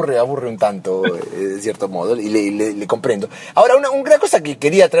 aburre un tanto, de cierto modo, y le comprendo. Ahora, una cosa que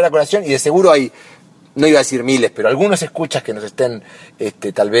quería traer a colación, y de seguro hay no iba a decir miles, pero algunos escuchas que nos estén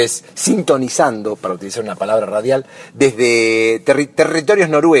tal vez sintonizando, para utilizar una palabra radial, desde territorios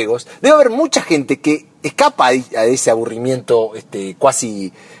noruegos, debe haber mucha gente que escapa a ese aburrimiento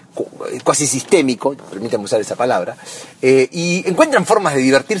cuasi sistémico, permítanme usar esa palabra, y encuentran formas de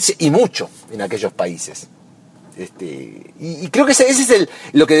divertirse y mucho en aquellos países. Y creo que ese es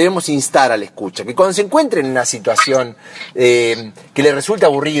lo que debemos instar a la escucha, que cuando se encuentren en una situación que le resulta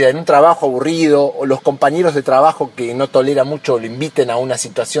aburrida, en un trabajo aburrido, o los compañeros de trabajo que no tolera mucho lo inviten a una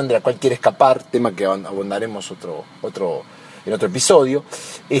situación de la cual quiere escapar, tema que abondaremos en otro episodio,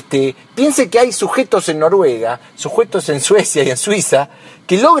 piense que hay sujetos en Noruega, sujetos en Suecia y en Suiza,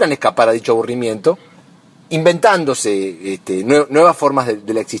 que logran escapar a dicho aburrimiento, inventándose nuevas formas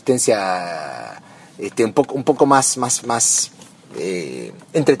de la existencia un poco más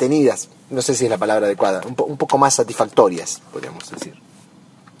entretenidas, no sé si es la palabra adecuada, un poco más satisfactorias, podríamos decir.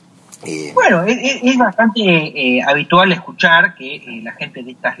 Bueno, es bastante habitual escuchar que la gente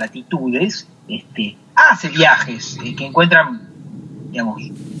de estas latitudes hace viajes que encuentran, digamos,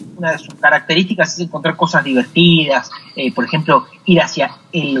 una de sus características es encontrar cosas divertidas, por ejemplo, ir hacia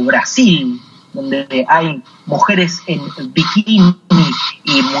el Brasil, donde hay mujeres en bikini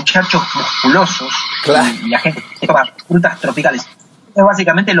y muchachos musculosos, claro. Y la gente toma frutas tropicales. Es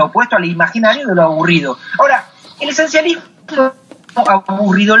básicamente lo opuesto al imaginario de lo aburrido. Ahora, el esencialismo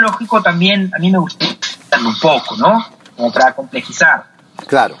aburridológico también a mí me gusta un poco, ¿no? Como para complejizar.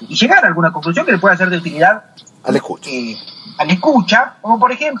 Claro. Y llegar a alguna conclusión que le pueda ser de utilidad al escucha. Como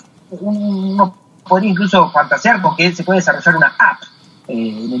por ejemplo, uno podría incluso fantasear con que se puede desarrollar una app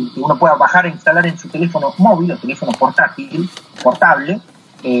en el que uno pueda bajar e instalar en su teléfono móvil o teléfono portable,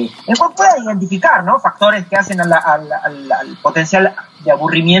 el cual pueda identificar, ¿no?, factores que hacen al potencial de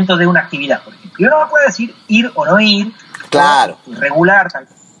aburrimiento de una actividad, por ejemplo. Y uno puede decir ir o no ir, claro, regular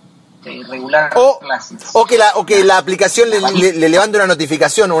clases. O que la aplicación le levante una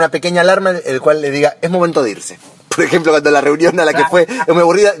notificación o una pequeña alarma, el cual le diga, es momento de irse. Por ejemplo, cuando la reunión a la que fue es muy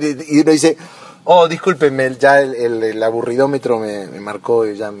aburrida y uno dice, oh, discúlpenme, ya el aburridómetro me marcó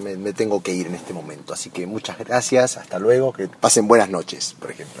y ya me tengo que ir en este momento. Así que muchas gracias, hasta luego, que pasen buenas noches,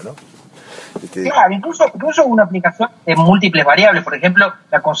 por ejemplo, ¿no? Claro, incluso una aplicación de múltiples variables, por ejemplo,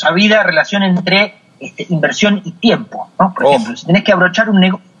 la consabida relación entre inversión y tiempo, ¿no? Por ejemplo, si tenés que abrochar un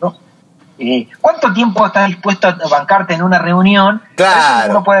negocio, ¿cuánto tiempo estás dispuesto a bancarte en una reunión?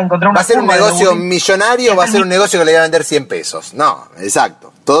 Claro, uno puede encontrar una ¿va a ser un negocio millonario o va a ser un negocio que le va a vender 100 pesos? No,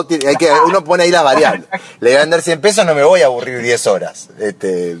 exacto. Uno pone ahí las variables. Le voy a vender 100 pesos, no me voy a aburrir 10 horas.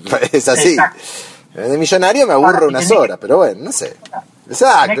 Es así. De millonario me aburro unas horas, pero bueno, no sé.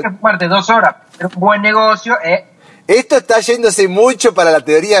 Exacto. Tenés que fumarte 2 horas, pero un buen negocio. Esto está yéndose mucho para la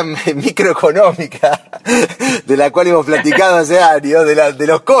teoría microeconómica, de la cual hemos platicado hace años, de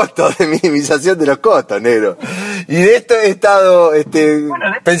los costos, de minimización de los costos, negro. Y de esto he estado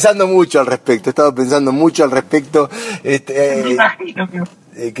pensando mucho al respecto,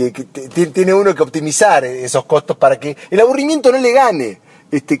 que tiene uno que optimizar esos costos para que el aburrimiento no le gane.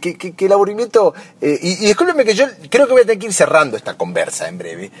 Que el aburrimiento... y discúlpeme que yo creo que voy a tener que ir cerrando esta conversa en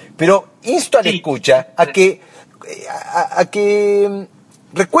breve, pero insto a la escucha a que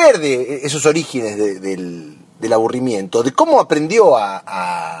recuerde esos orígenes del aburrimiento, de cómo aprendió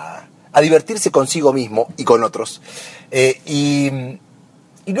a divertirse consigo mismo y con otros, y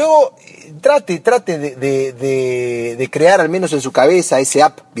luego trate de crear al menos en su cabeza ese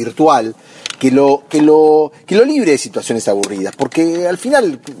app virtual que lo libre de situaciones aburridas, porque al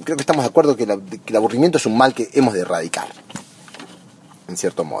final creo que estamos de acuerdo que el aburrimiento es un mal que hemos de erradicar, en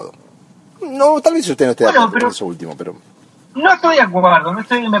cierto modo. No, tal vez usted no esté de acuerdo con eso último, pero... No estoy de acuerdo,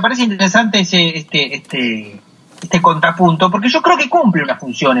 me parece interesante este contrapunto, porque yo creo que cumple una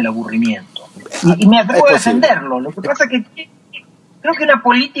función el aburrimiento. Y me atrevo a defenderlo. Lo que pasa es que creo que una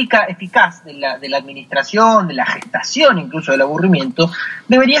política eficaz de la administración, de la gestación incluso del aburrimiento,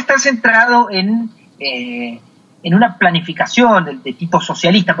 debería estar centrado en una planificación de tipo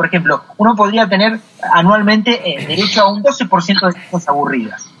socialista. Por ejemplo, uno podría tener anualmente derecho a un 12% de cosas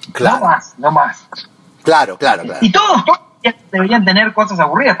aburridas. Claro. No más. Claro. Y todos deberían tener cosas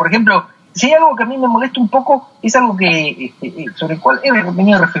aburridas. Por ejemplo, si hay algo que a mí me molesta un poco, es algo que sobre el cual he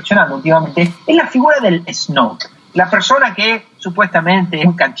venido reflexionando últimamente, es la figura del snob. La persona que supuestamente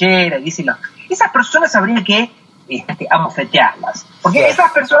es canchera y dice... Esas personas habría que abofetearlas. Porque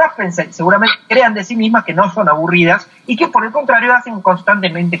esas personas seguramente crean de sí mismas que no son aburridas y que por el contrario hacen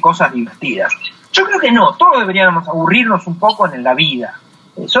constantemente cosas divertidas. Yo creo que no, todos deberíamos aburrirnos un poco en la vida.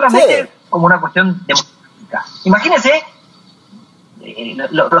 Solamente como una cuestión democrática. Imagínense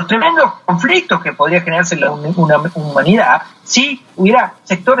los tremendos conflictos que podría generarse en una humanidad si hubiera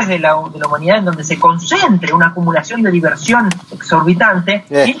sectores de la humanidad en donde se concentre una acumulación de diversión exorbitante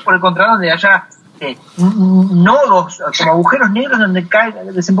y por el contrario donde haya nodos como agujeros negros donde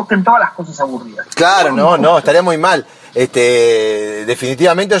desemboquen todas las cosas aburridas. Claro, no, estaría muy mal.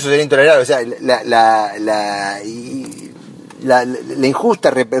 Definitivamente eso sería intolerable. O sea, el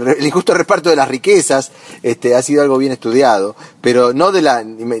injusto reparto de las riquezas ha sido algo bien estudiado, pero no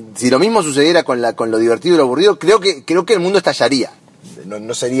si lo mismo sucediera con lo divertido y lo aburrido, creo que el mundo estallaría.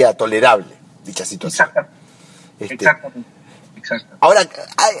 No sería tolerable dicha situación. Exactamente. Ahora,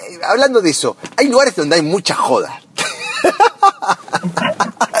 hablando de eso, hay lugares donde hay mucha joda.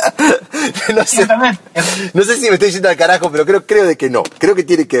 No sé si me estoy yendo al carajo, pero creo de que no. Creo que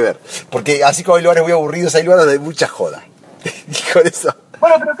tiene que ver. Porque así como hay lugares muy aburridos, hay lugares donde hay mucha joda. Y con eso.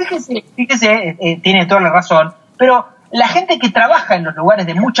 Bueno, pero fíjese, tiene toda la razón, pero la gente que trabaja en los lugares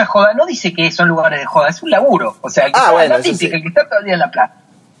de mucha joda no dice que son lugares de joda, es un laburo. O sea, el que está todo el día en la playa.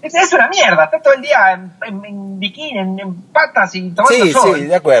 Es una mierda, está todo el día en bikini, en patas y tomando sol. Sí,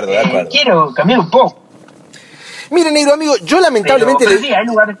 de acuerdo. Quiero cambiar un poco. Mire, negro amigo, yo lamentablemente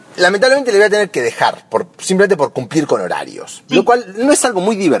lamentablemente le voy a tener que dejar, simplemente por cumplir con horarios. Sí. Lo cual no es algo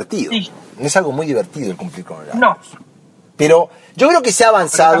muy divertido. Sí. No es algo muy divertido el cumplir con horarios. No. Pero yo creo que se ha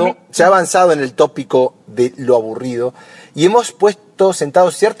avanzado en el tópico de lo aburrido y hemos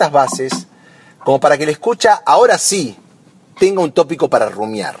sentado ciertas bases como para que el escucha ahora sí tenga un tópico para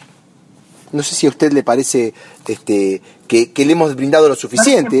rumiar. No sé si a usted le parece que le hemos brindado lo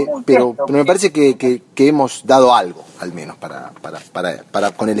suficiente, pero me parece que hemos dado algo, al menos,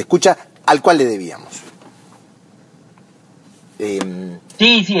 para con el escucha, al cual le debíamos.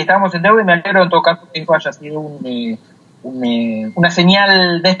 Sí, estamos en deuda y me alegro en todo caso que eso haya sido una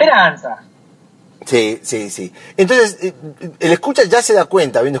señal de esperanza. Sí. Entonces, el escucha ya se da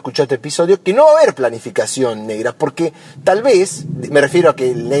cuenta, habiendo escuchado este episodio, que no va a haber planificación negra, porque tal vez, me refiero a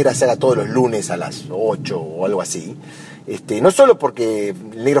que el negra se haga todos los lunes a las 8 o algo así, no solo porque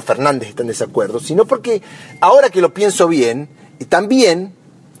el negro Fernández está en desacuerdo, sino porque, ahora que lo pienso bien, también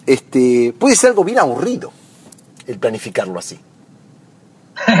puede ser algo bien aburrido el planificarlo así.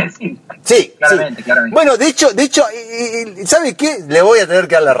 Sí, claramente. Bueno, de hecho, ¿sabe qué? Le voy a tener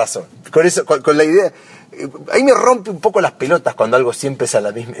que dar la razón. Con eso, con la idea. Ahí me rompe un poco las pelotas cuando algo siempre es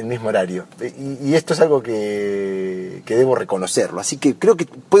el mismo horario. Y esto es algo que debo reconocerlo. Así que creo que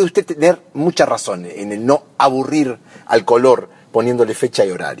puede usted tener mucha razón en el no aburrir al color poniéndole fecha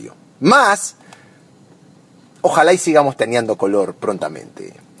y horario. Más, ojalá y sigamos teniendo color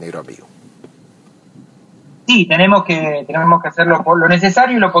prontamente, negro amigo. Sí, tenemos que hacer lo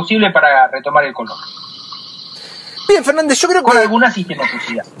necesario y lo posible para retomar el color. Bien, Fernández, yo creo que... Con alguna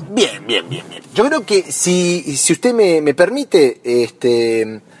sistematicidad. Bien. Yo creo que si usted me permite,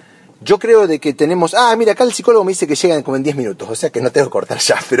 yo creo de que tenemos... mira, acá el psicólogo me dice que llegan como en 10 minutos, o sea que no tengo que cortar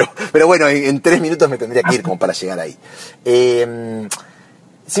ya, pero bueno, en 3 minutos me tendría que ir como para llegar ahí.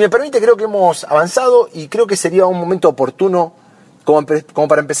 Si me permite, creo que hemos avanzado y creo que sería un momento oportuno como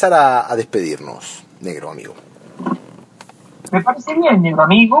para empezar a despedirnos, negro amigo. Me parece bien, negro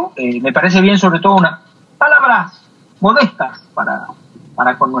amigo, me parece bien sobre todo unas palabras modestas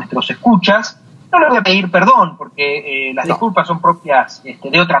para con nuestros escuchas. No le voy a pedir perdón porque las disculpas son propias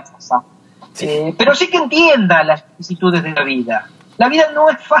de otra cosa. Sí. Pero sí que entienda las vicisitudes de la vida. La vida no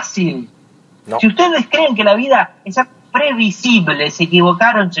es fácil. No. Si ustedes creen que la vida es previsible, se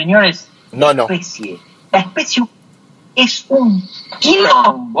equivocaron, señores. No. La especie es un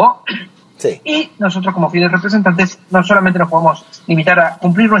quilombo. Sí. Y nosotros como fieles representantes no solamente nos podemos limitar a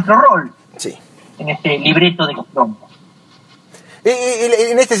cumplir nuestro rol en este libreto de quilombo.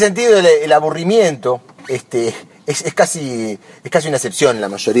 En este sentido el aburrimiento es casi una excepción en la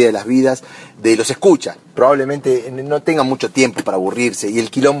mayoría de las vidas de los escuchas. Probablemente no tengan mucho tiempo para aburrirse y el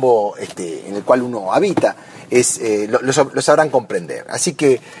quilombo en el cual uno habita lo sabrán comprender. Así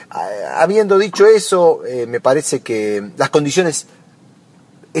que, habiendo dicho eso, me parece que las condiciones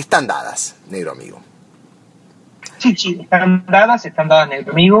están dadas, negro amigo. Sí, están dadas,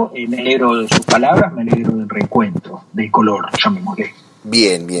 negro amigo. Me alegro de sus palabras, me alegro del reencuentro, del color, llamémosle.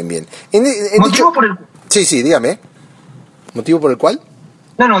 Bien. ¿Motivo por el cual? Sí, dígame. ¿Motivo por el cual?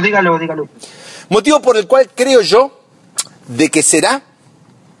 No, dígalo. Motivo por el cual creo yo de que será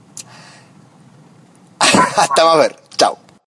hasta va a ver.